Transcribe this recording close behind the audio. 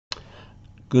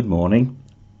Good morning.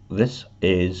 This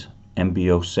is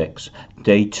MBO6,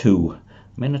 day 2.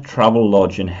 I'm in a travel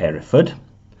lodge in Hereford.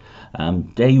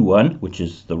 Day 1, which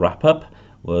is the wrap-up,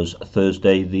 was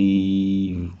Thursday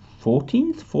the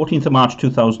 14th of March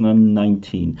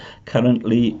 2019.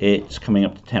 Currently it's coming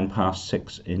up to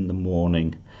 6:10 in the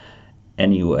morning.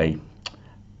 Anyway,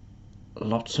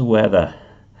 lots of weather.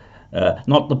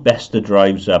 Not the best of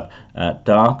drives up.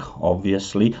 Dark,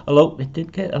 obviously, although it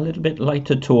did get a little bit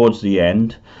lighter towards the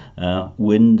end.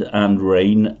 Wind and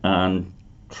rain and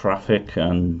traffic,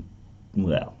 and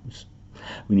well,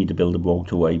 we need to build a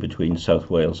motorway between South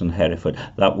Wales and Hereford.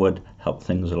 That would help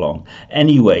things along.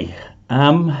 Anyway,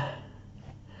 the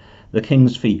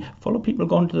King's Fee, full of people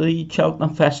going to the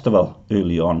Cheltenham Festival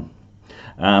early on.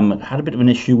 Had a bit of an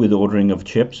issue with ordering of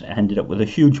chips. Ended up with a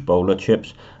huge bowl of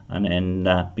chips, and then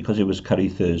because it was Curry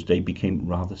Thursday, became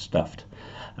rather stuffed.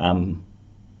 I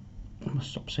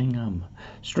must stop saying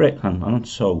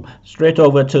straight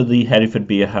over to the Hereford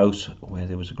Beer House, where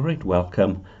there was a great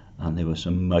welcome and there were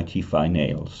some mighty fine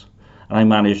ales, and I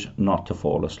managed not to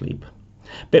fall asleep.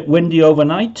 Bit windy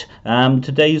overnight.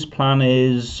 Today's plan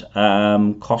is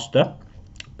Costa,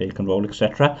 bacon roll,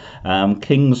 etc.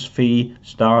 King's Fee,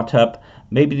 startup,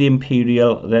 maybe the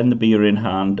Imperial, then the beer in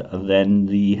hand, then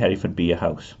the Hereford Beer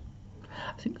House.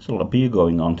 I think there's a lot of beer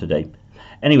going on today.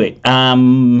 Anyway,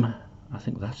 I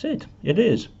think that's it. It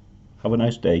is. Have a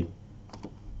nice day.